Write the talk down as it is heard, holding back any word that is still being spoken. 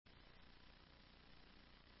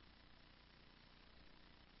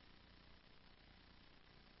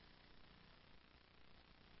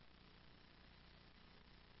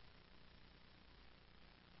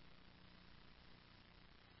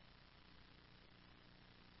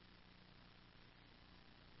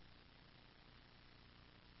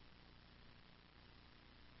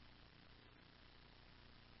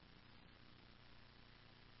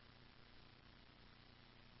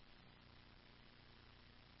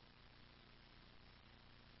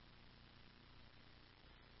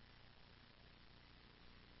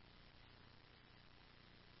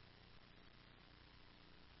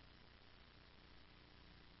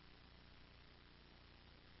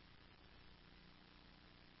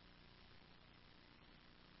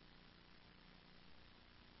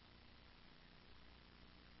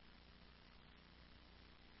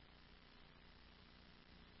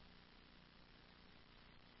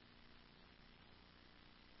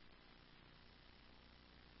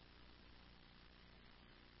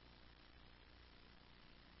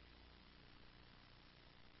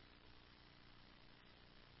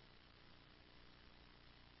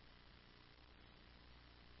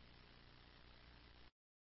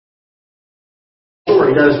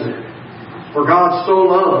story, doesn't it? For God so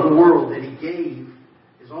loved the world that He gave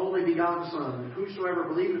His only begotten Son, that whosoever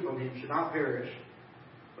believeth on Him should not perish,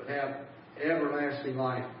 but have everlasting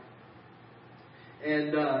life.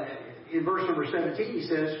 And in verse number 17 He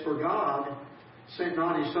says, For God sent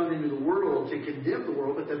not His Son into the world to condemn the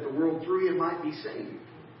world, but that the world through Him might be saved.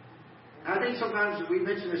 And I think sometimes, we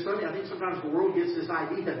mentioned this Sunday, I think sometimes the world gets this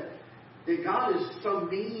idea that God is some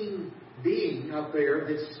mean being up there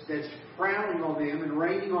that's frowning on them and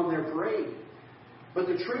raining on their parade. But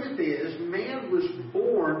the truth is, man was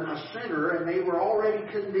born a sinner and they were already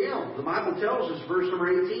condemned. The Bible tells us, verse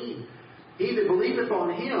number 18, He that believeth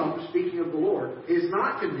on Him, speaking of the Lord, is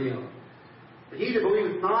not condemned. But he that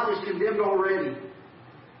believeth not is condemned already.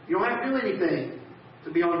 You don't have to do anything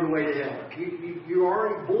to be on your way to hell. You're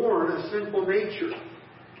already born a sinful nature.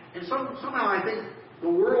 And somehow I think the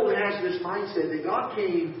world has this mindset that God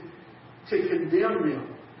came to condemn them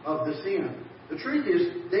of the sin. The truth is,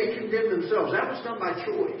 they condemned themselves. That was done by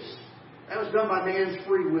choice. That was done by man's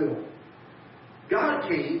free will. God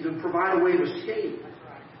came to provide a way of escape.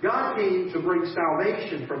 God came to bring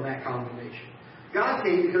salvation from that condemnation. God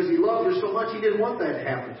came because He loved us so much He didn't want that to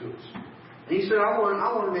happen to us. And He said, I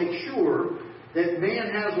want to make sure that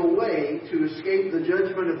man has a way to escape the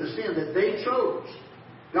judgment of the sin that they chose.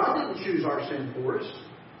 God didn't choose our sin for us.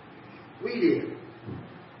 We did.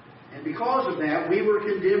 And because of that, we were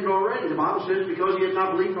condemned already. The Bible says, because ye have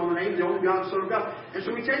not believed on the name of the only begotten Son of God. And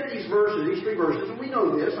so we take these verses, these three verses, and we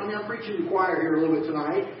know this. I mean, I'm preaching to the choir here a little bit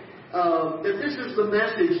tonight. That this is the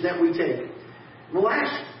message that we take. In the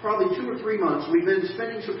last probably 2 or 3 months, we've been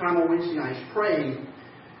spending some time on Wednesday nights praying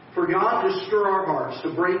for God to stir our hearts,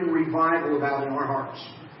 to bring revival about in our hearts.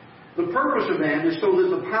 The purpose of that is so that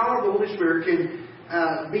the power of the Holy Spirit can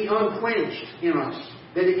be unquenched in us.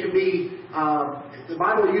 That it can be, the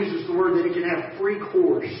Bible uses the word that it can have free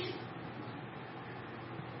course.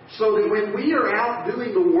 So that when we are out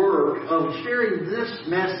doing the work of sharing this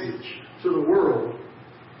message to the world,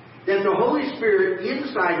 that the Holy Spirit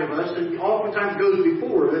inside of us, and oftentimes goes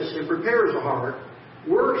before us and prepares the heart,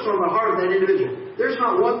 works on the heart of that individual. There's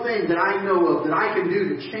not one thing that I know of that I can do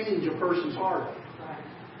to change a person's heart.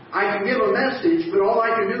 I can give a message, but all I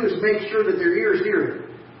can do is make sure that their ears hear it.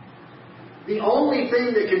 The only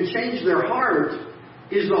thing that can change their heart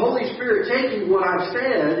is the Holy Spirit taking what I've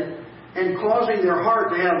said and causing their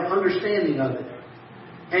heart to have understanding of it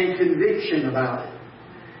and conviction about it.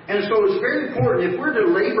 And so it's very important, if we're to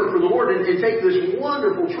labor for the Lord and take this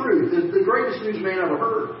wonderful truth, the greatest news man ever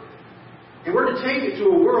heard, and we're to take it to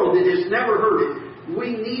a world that has never heard it,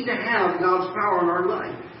 we need to have God's power in our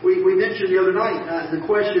life. We mentioned the other night the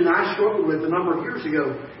question I struggled with a number of years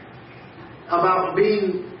ago about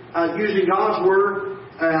using God's Word,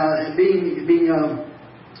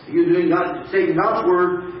 taking God's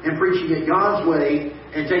Word and preaching it God's way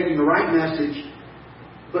and taking the right message,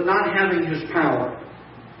 but not having His power.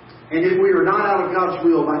 And if we are not out of God's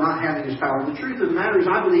will by not having His power, the truth of the matter is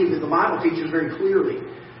I believe that the Bible teaches very clearly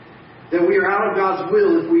that we are out of God's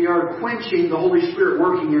will if we are quenching the Holy Spirit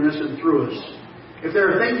working in us and through us. If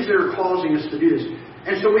there are things that are causing us to do this.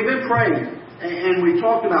 And so we've been praying, and we've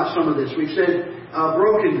talked about some of this. We've said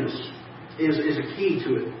brokenness is a key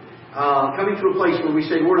to it. Coming to a place where we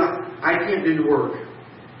say, Lord, I can't do the work.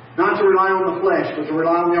 Not to rely on the flesh, but to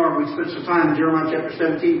rely on the arm. We spent some time in Jeremiah chapter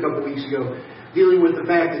 17 a couple of weeks ago dealing with the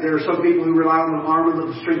fact that there are some people who rely on the arm of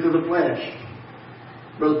the strength of the flesh.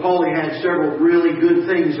 Brother Paulie had several really good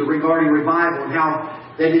things regarding revival and how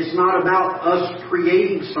that it's not about us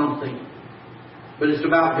creating something, but it's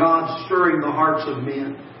about God stirring the hearts of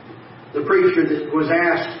men. The preacher that was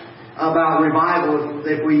asked about revival,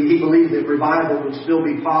 he believed that revival would still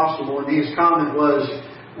be possible, and his comment was,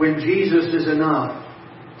 when Jesus is enough,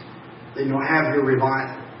 then you'll have your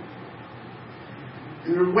revival.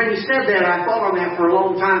 And when he said that, I thought on that for a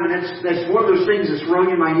long time, and that's one of those things that's rung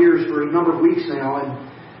in my ears for a number of weeks now. And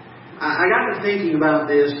I got to thinking about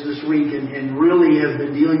this week and really have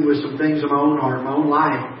been dealing with some things in my own heart, my own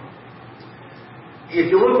life. If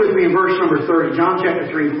you look with me in verse number 30, John chapter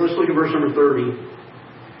 3, let's look at verse number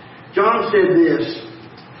 30. John said this,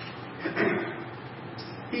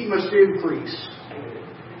 He must increase,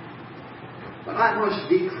 but I must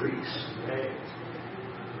decrease.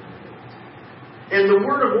 And the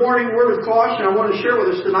word of warning, word of caution I want to share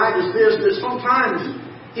with us tonight is this, that sometimes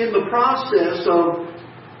in the process of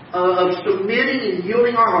submitting and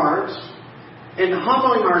yielding our hearts and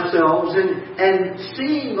humbling ourselves and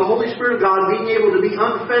seeing the Holy Spirit of God being able to be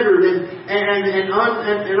unfettered and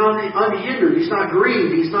unhindered. He's not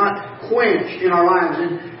grieved. He's not quenched in our lives.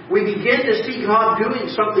 And we begin to see God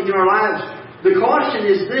doing something in our lives. The caution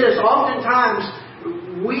is this, oftentimes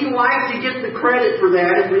we like to get the credit for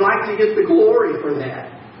that, and we like to get the glory for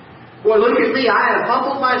that. Boy, look at me. I have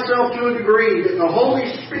humbled myself to a degree that the Holy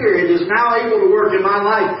Spirit is now able to work in my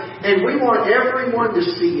life, and we want everyone to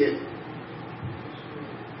see it.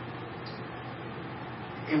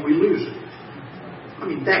 And we lose it. I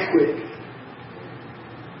mean, that quick.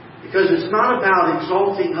 Because it's not about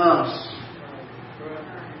exalting us.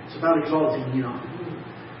 It's about exalting Him.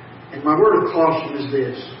 And my word of caution is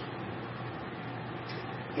this.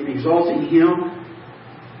 In exalting Him,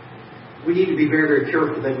 we need to be very, very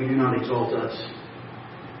careful that we do not exalt us.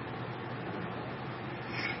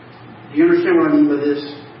 Do you understand what I mean by this?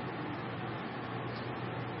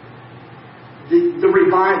 The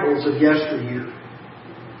revivals of yesteryear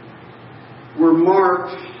were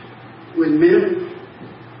marked when men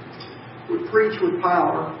would preach with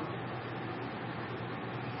power,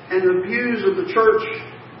 and the pews of the church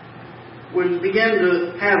would begin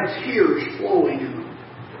to have tears flowing in them.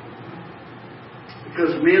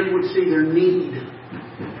 Because men would see their need.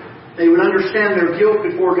 They would understand their guilt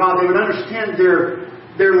before God. They would understand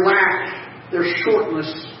their lack, their shortness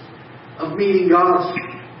of meeting God's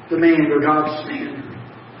demand or God's standard.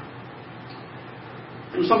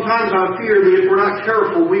 And sometimes I fear that if we're not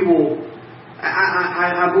careful, we will...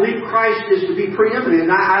 I believe Christ is to be preeminent.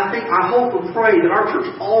 And I hope and pray that our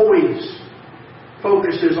church always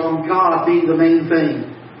focuses on God being the main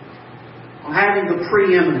thing. On having the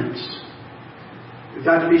preeminence. We've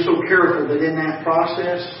got to be so careful that in that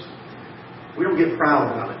process, we don't get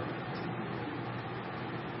proud about it.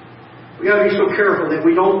 We've got to be so careful that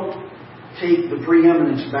we don't take the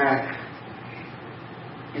preeminence back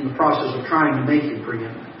in the process of trying to make it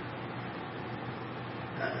preeminent.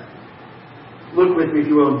 Look with me, if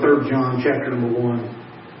you will, in 3 John chapter number 1.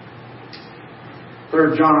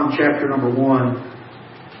 3 John chapter number 1.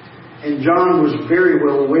 And John was very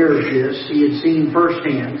well aware of this. He had seen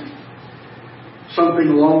firsthand something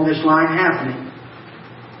along this line happening.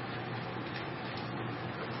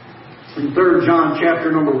 In 3 John chapter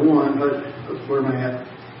number 1, where am I at?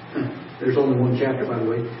 There's only one chapter, by the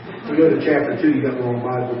way. If you go to chapter 2, you got the wrong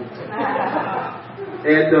Bible.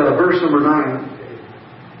 At verse number 9,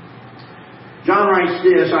 John writes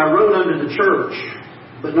this, I wrote unto the church,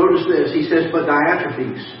 but notice this, he says, but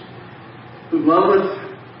Diotrephes, who loveth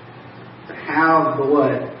to have the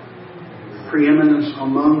what? Preeminence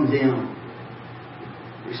among them,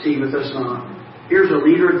 receiveth us not. Here's a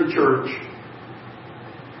leader of the church.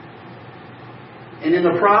 And in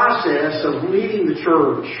the process of leading the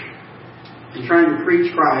church and trying to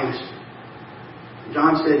preach Christ,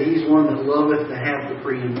 John said he's one that loveth to have the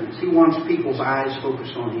preeminence. He wants people's eyes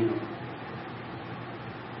focused on Him.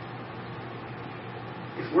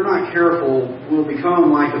 If we're not careful, we'll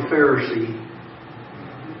become like a Pharisee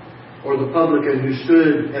or the publican who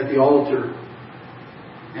stood at the altar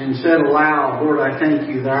and said aloud, Lord, I thank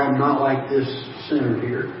you that I'm not like this sinner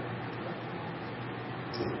here.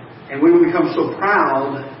 And we will become so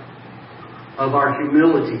proud of our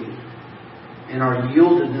humility and our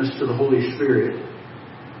yieldedness to the Holy Spirit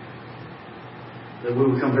that we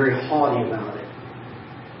will become very haughty about it.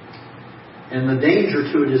 And the danger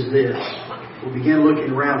to it is this. We'll begin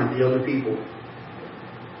looking around at the other people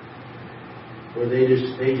where they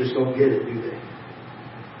just don't get it, do they?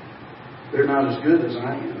 They're not as good as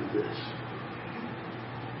I am at this.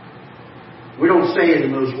 We don't say it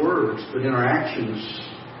in those words, but in our actions,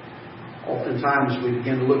 oftentimes we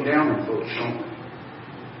begin to look down on folks, don't we?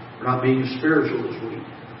 We're not being as spiritual as we.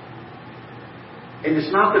 And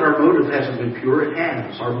it's not that our motive hasn't been pure, it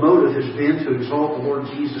has. Our motive has been to exalt the Lord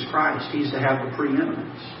Jesus Christ. He's to have the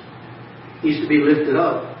preeminence. He's to be lifted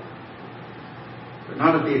up, but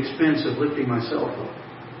not at the expense of lifting myself up.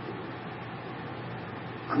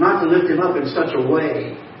 I'm not to lift Him up in such a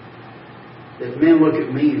way that men look at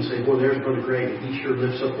me and say, well, there's Brother Greg, and he sure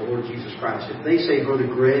lifts up the Lord Jesus Christ. If they say, Brother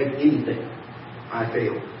Greg, anything, I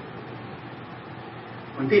fail.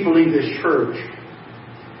 When people leave this church,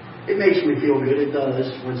 it makes me feel good. It does.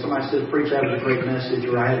 When somebody says, preach, that was a great message,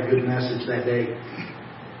 or I had a good message that day.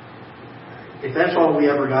 If that's all we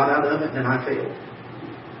ever got out of it, then I failed.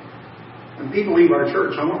 When people leave our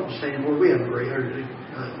church, I want them to say, Lord, we have a great,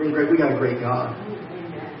 Brother Greg, we got a great God.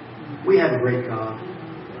 We have a great God.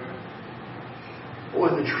 Boy,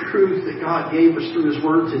 the truth that God gave us through His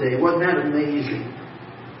Word today, wasn't that amazing?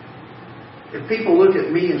 If people look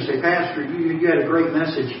at me and say, Pastor, you had a great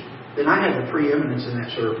message, then I had the preeminence in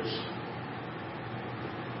that service.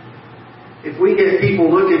 If we get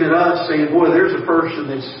people looking at us saying, boy, there's a person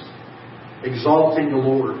that's exalting the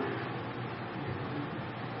Lord,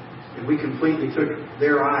 and we completely took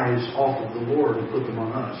their eyes off of the Lord and put them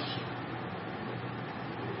on us.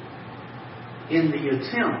 in the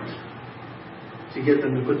attempt to get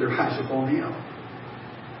them to put their eyes upon Him.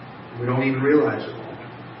 We don't even realize it all.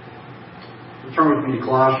 Turn with me to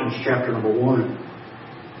Colossians chapter number 1.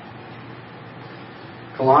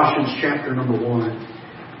 Colossians chapter number 1.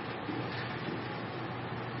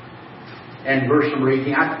 And verse number 18.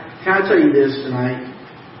 Can I tell you this tonight?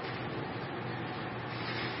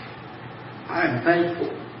 I am thankful.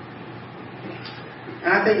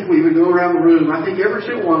 And I think if we would go around the room, I think every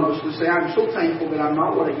single one of us would say, I'm so thankful that I'm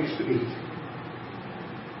not what I used to be.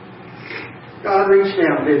 God reached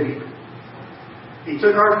down, didn't He? He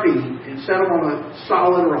took our feet and set them on a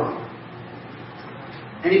solid rock.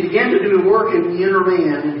 And He began to do the work in the inner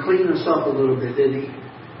man and clean us up a little bit, didn't He?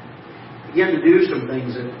 Began to do some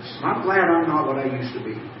things in us. And I'm glad I'm not what I used to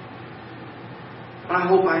be. But I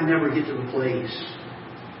hope I never get to the place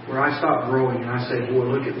where I stop growing and I say, boy,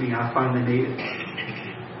 look at me, I finally made it.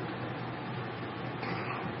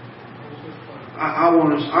 I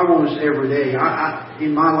want us every day.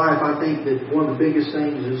 In my life, I think that one of the biggest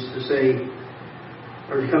things is to say,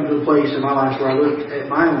 or to come to a place in my life where I look at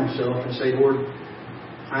my own self and say, Lord,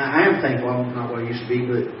 I am thankful I'm not what I used to be,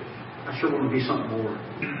 but I sure want to be something more.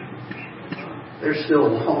 There's still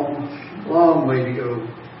a long, long way to go.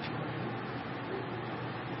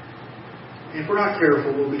 And if we're not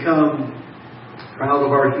careful, we'll become proud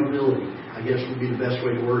of our humility, I guess would be the best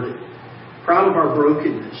way to word it. Proud of our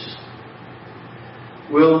brokenness.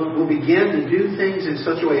 We'll begin to do things in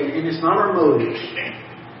such a way, and it's not our motives,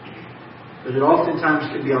 but it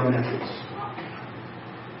oftentimes can be our methods.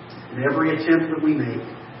 In every attempt that we make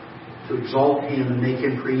to exalt Him and make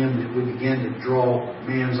Him preeminent, we begin to draw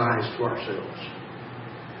man's eyes to ourselves.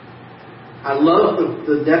 I love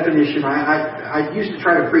the definition. I used to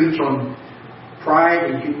try to preach on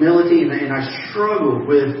pride and humility, and I struggled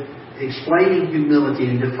with explaining humility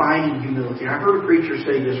and defining humility. I heard a preacher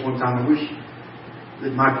say this one time. I wish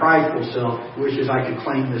that my prideful self wishes I could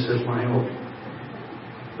claim this as my own.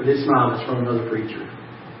 But it's not. It's from another preacher.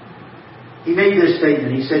 He made this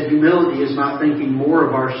statement. He said, humility is not thinking more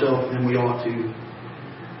of ourselves than we ought to.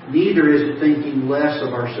 Neither is it thinking less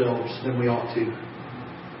of ourselves than we ought to.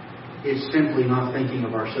 It's simply not thinking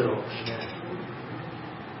of ourselves.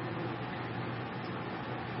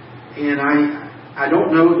 And I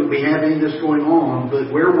don't know that we have any of this going on,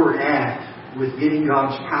 but where we're at with getting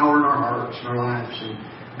God's power in our hearts and our lives and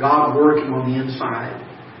God working on the inside,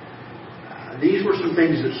 these were some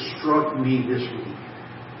things that struck me this week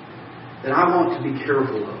that I want to be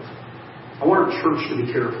careful of. I want our church to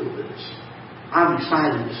be careful of this. I'm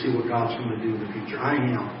excited to see what God's going to do in the future. I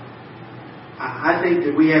am. I think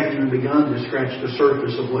that we haven't even begun to scratch the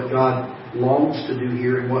surface of what God longs to do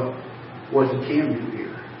here and what He can do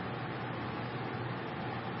here.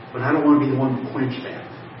 But I don't want to be the one to quench that.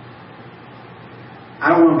 I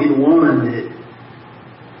don't want to be the one that,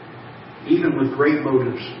 even with great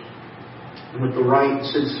motives and with the right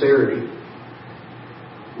sincerity,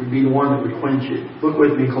 would be the one that would quench it. Look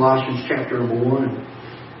with me, Colossians chapter number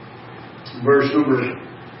 1. Verse number...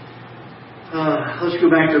 let's go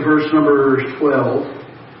back to verse number 12.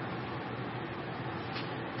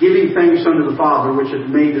 Giving thanks unto the Father, which hath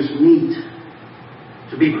made us meet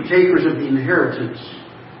to be partakers of the inheritance.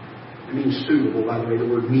 It means suitable, by the way. The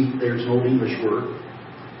word meet there is an Old English word.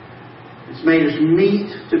 It's made us meet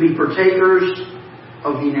to be partakers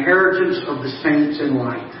of the inheritance of the saints in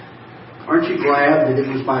light. Aren't you glad that it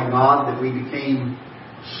was by God that we became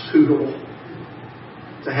suitable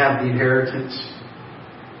to have the inheritance?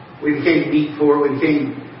 We became meet for it.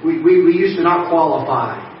 We used to not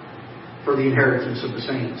qualify for the inheritance of the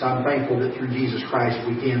saints. I'm thankful that through Jesus Christ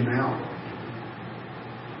we can now.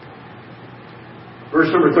 Verse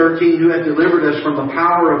number 13, who hath delivered us from the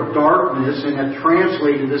power of darkness and hath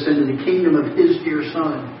translated us into the kingdom of His dear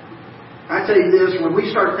Son. I tell you this, when we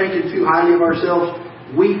start thinking too highly of ourselves,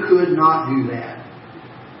 we could not do that.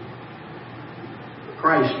 But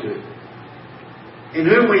Christ could. In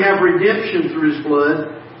whom we have redemption through His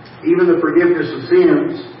blood, even the forgiveness of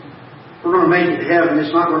sins. If we're going to make it to heaven,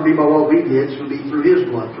 it's not going to be by what we did, it's going to be through His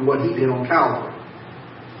blood, through what He did on Calvary.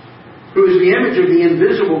 Who is the image of the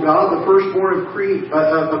invisible God, the firstborn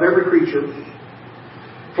of every creature.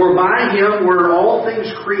 For by Him were all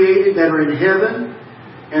things created that are in heaven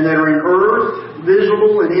and that are in earth,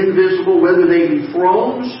 visible and invisible, whether they be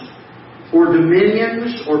thrones or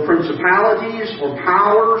dominions or principalities or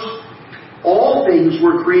powers. All things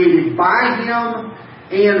were created by Him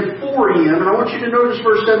and for Him. And I want you to notice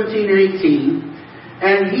verse 17 and 18.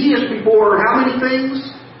 And He is before how many things?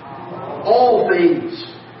 All things.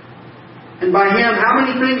 And by Him, how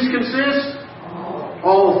many things consist?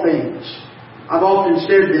 All things. I've often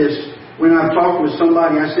said this when I've talked with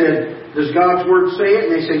somebody. I said, does God's Word say it?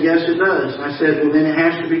 And they said, yes, it does. And I said, well, then it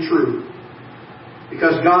has to be true.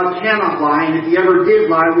 Because God cannot lie, and if He ever did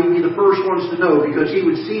lie, we'd be the first ones to know, because He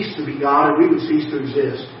would cease to be God and we would cease to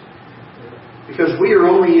exist. Because we are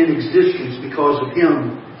only in existence because of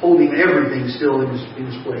Him holding everything still in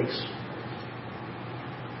His place.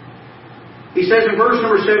 He says in verse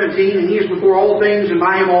number 17, and He is before all things, and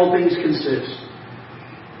by Him all things consist.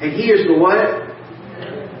 And He is the what?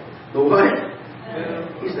 The what?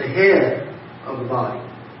 He's the head of the body.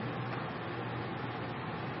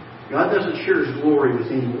 God doesn't share His glory with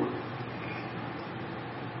anyone.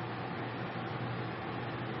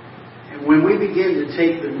 And when we begin to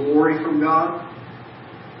take the glory from God,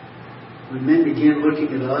 when men begin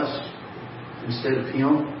looking at us instead of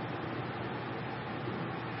Him,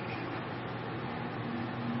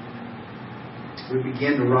 we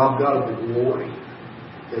begin to rob God of the glory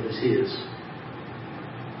that is His.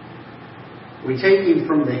 We take Him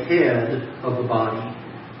from the head of the body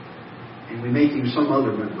and we make Him some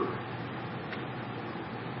other member.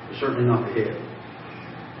 But certainly not the head.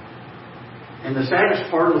 And the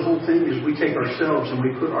saddest part of the whole thing is we take ourselves and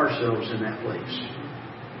we put ourselves in that place.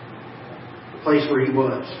 The place where He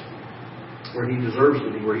was. Where He deserves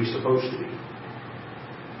to be. Where He's supposed to be.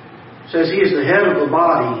 It says He is the head of the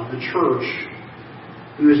body, the church,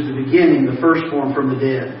 who is the beginning, the firstborn from the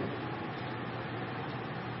dead.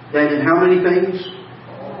 That in how many things?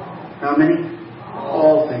 How many?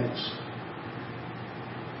 All things.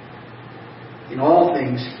 In all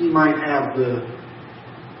things, He might have the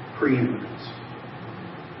preeminence.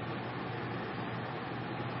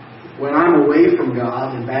 When I'm away from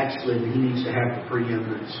God and backslidden, He needs to have the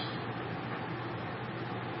preeminence.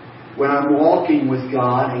 When I'm walking with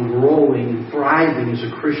God and growing and thriving as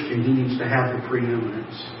a Christian, He needs to have the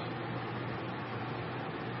preeminence.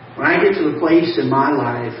 When I get to the place in my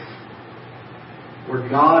life where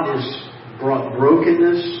God has brought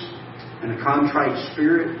brokenness and a contrite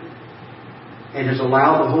spirit and has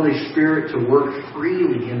allowed the Holy Spirit to work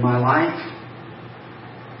freely in my life,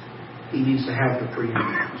 He needs to have the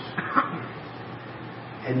preeminence.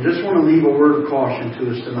 And just want to leave a word of caution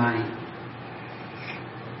to us tonight,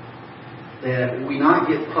 that we not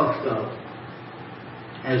get puffed up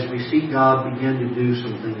as we see God begin to do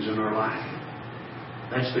some things in our life.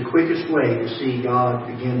 That's the quickest way to see God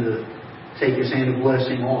begin to take His hand of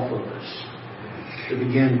blessing off of us, to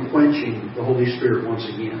begin quenching the Holy Spirit once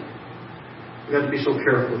again. We've got to be so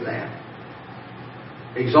careful with that.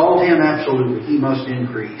 Exalt Him, absolutely. He must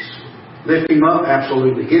increase. Lift Him up,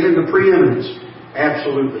 absolutely. Give Him the preeminence,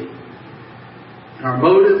 absolutely. And our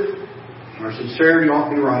motive and our sincerity ought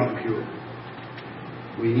to be right and pure.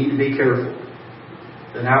 We need to be careful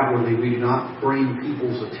that outwardly we do not bring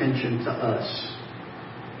people's attention to us,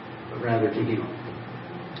 but rather to Him.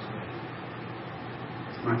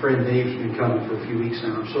 My friend Dave's been coming for a few weeks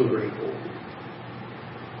now. I'm so grateful.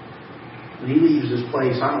 When he leaves this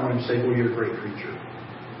place, I don't want him to say, well, you're a great preacher.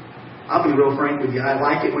 I'll be real frank with you. I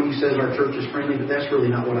like it when he says our church is friendly, but that's really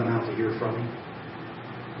not what I'm out to hear from him.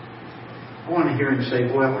 I want to hear him say,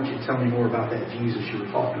 boy, I want you to tell me more about that Jesus you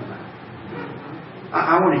were talking about.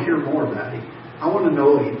 I want to hear more about Him. I want to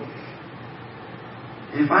know Him.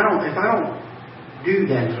 And if I don't do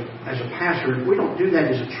that as a pastor, if we don't do that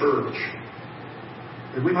as a church,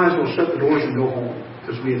 then we might as well shut the doors and go home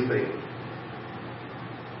because we have failed.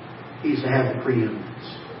 He's to have the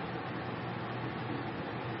preeminence.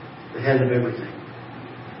 The head of everything.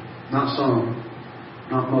 Not some,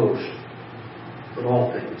 not most, but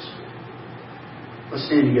all things. Let's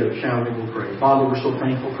stand together, shall we? We'll pray. Father, we're so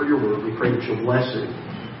thankful for Your Word. We pray that You'll bless it.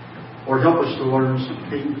 Lord, help us to learn some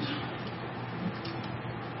things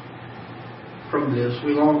from this.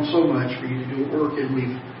 We long so much for You to do a work, and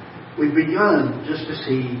we've begun just to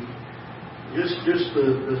see just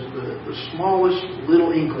the smallest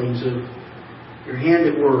little inklings of Your hand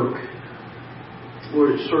at work.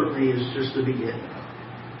 Lord, it certainly is just the beginning.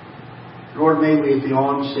 Lord, may we at the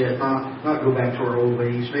onset not go back to our old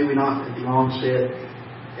ways. May we not at the onset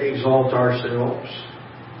exalt ourselves,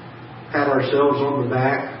 pat ourselves on the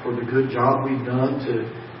back for the good job we've done to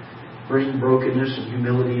bring brokenness and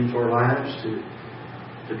humility into our lives, to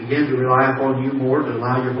begin to rely upon You more, to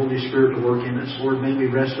allow Your Holy Spirit to work in us. Lord, may we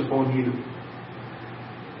rest upon You.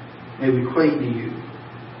 May we cling to You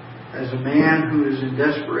as a man who is in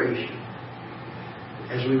desperation,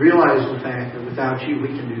 as we realize the fact that without You we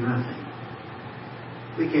can do nothing.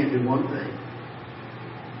 We can't do one thing.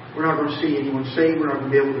 We're not going to see anyone saved. We're not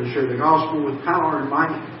going to be able to share the gospel with power and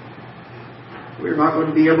might. We're not going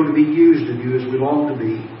to be able to be used of You as we long to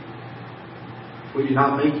be if we do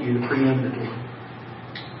not make You the preeminent one.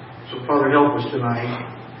 So, Father, help us tonight.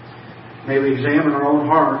 May we examine our own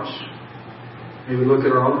hearts. May we look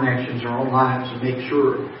at our own actions, our own lives, and make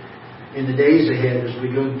sure in the days ahead as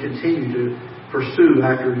we go and continue to pursue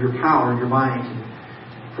after your power and your might, and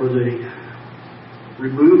for the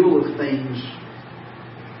removal of things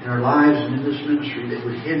in our lives and in this ministry that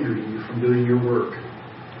would hinder you from doing your work.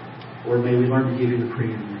 Or may we learn to give you the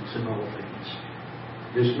preeminence in all things.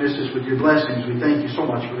 Dismiss us with your blessings. We thank you so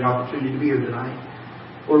much for the opportunity to be here tonight.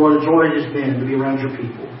 Lord, what a joy it has been to be around your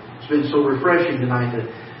people. It's been so refreshing tonight to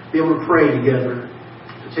be able to pray together,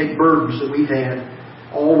 to take burdens that we've had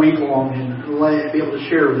all week long and be able to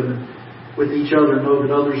share them with each other, know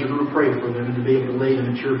that others are going to pray for them, and to be able to lay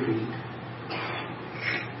them at your feet.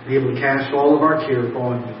 Be able to cast all of our care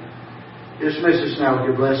upon you. Dismiss us now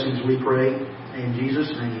with your blessings, we pray. In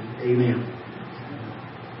Jesus' name, amen.